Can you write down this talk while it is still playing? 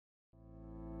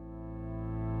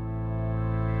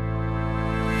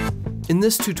In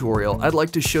this tutorial, I'd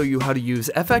like to show you how to use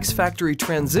FxFactory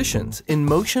transitions in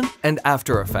Motion and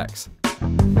After Effects.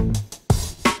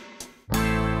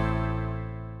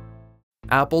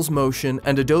 Apple's Motion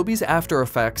and Adobe's After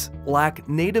Effects lack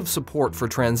native support for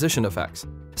transition effects,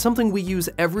 something we use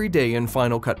every day in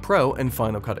Final Cut Pro and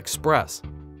Final Cut Express.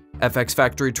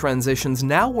 FxFactory transitions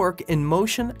now work in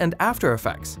Motion and After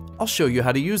Effects. I'll show you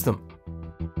how to use them.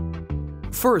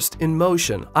 First, in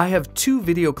Motion, I have two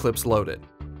video clips loaded.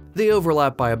 They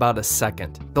overlap by about a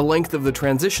second, the length of the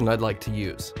transition I'd like to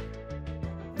use.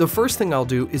 The first thing I'll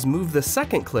do is move the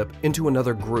second clip into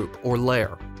another group or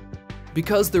layer.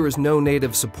 Because there is no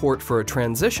native support for a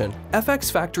transition,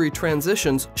 FxFactory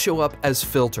transitions show up as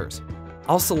filters.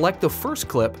 I'll select the first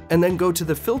clip and then go to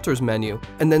the Filters menu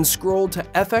and then scroll to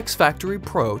FxFactory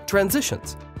Pro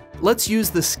Transitions. Let's use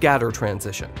the Scatter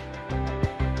transition.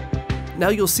 Now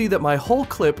you'll see that my whole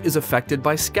clip is affected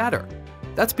by scatter.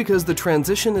 That's because the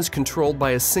transition is controlled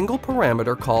by a single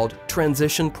parameter called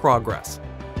Transition Progress.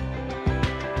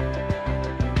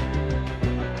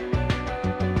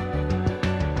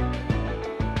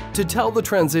 To tell the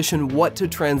transition what to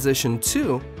transition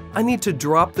to, I need to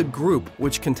drop the group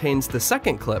which contains the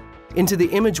second clip into the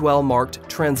image well-marked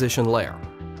transition layer.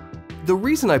 The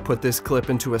reason I put this clip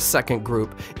into a second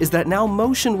group is that now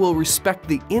Motion will respect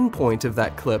the endpoint of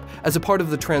that clip as a part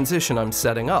of the transition I'm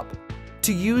setting up.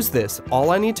 To use this,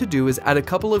 all I need to do is add a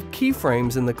couple of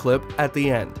keyframes in the clip at the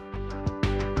end.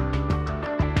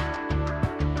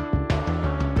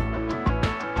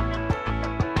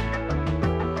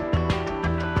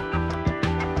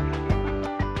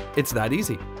 It's that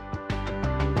easy.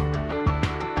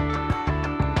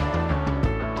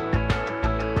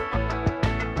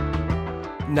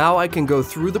 Now I can go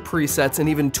through the presets and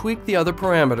even tweak the other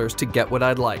parameters to get what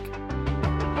I'd like.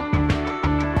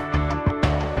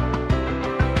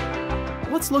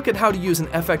 Let's look at how to use an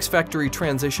FxFactory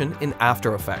transition in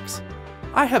After Effects.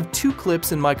 I have two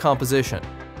clips in my composition.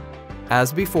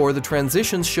 As before, the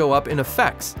transitions show up in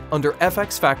Effects under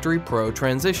FxFactory Pro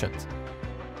Transitions.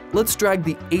 Let's drag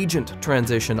the Agent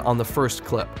transition on the first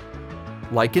clip.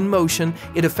 Like in Motion,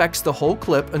 it affects the whole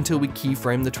clip until we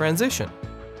keyframe the transition.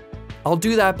 I'll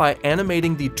do that by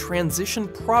animating the Transition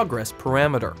Progress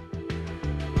parameter.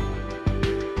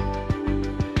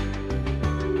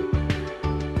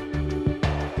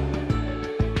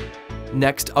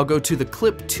 Next, I'll go to the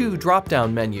Clip 2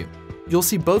 drop-down menu. You'll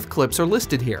see both clips are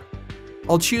listed here.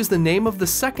 I'll choose the name of the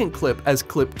second clip as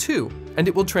Clip 2, and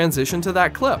it will transition to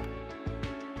that clip.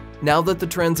 Now that the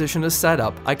transition is set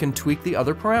up, I can tweak the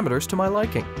other parameters to my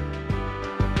liking.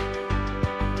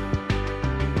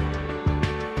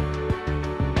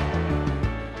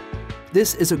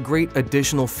 This is a great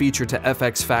additional feature to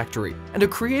FxFactory and a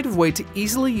creative way to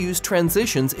easily use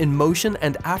transitions in Motion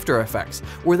and After Effects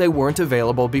where they weren't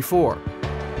available before.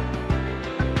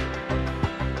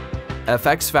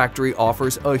 FxFactory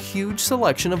offers a huge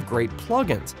selection of great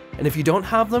plugins, and if you don't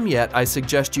have them yet, I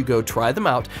suggest you go try them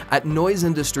out at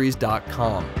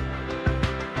noiseindustries.com.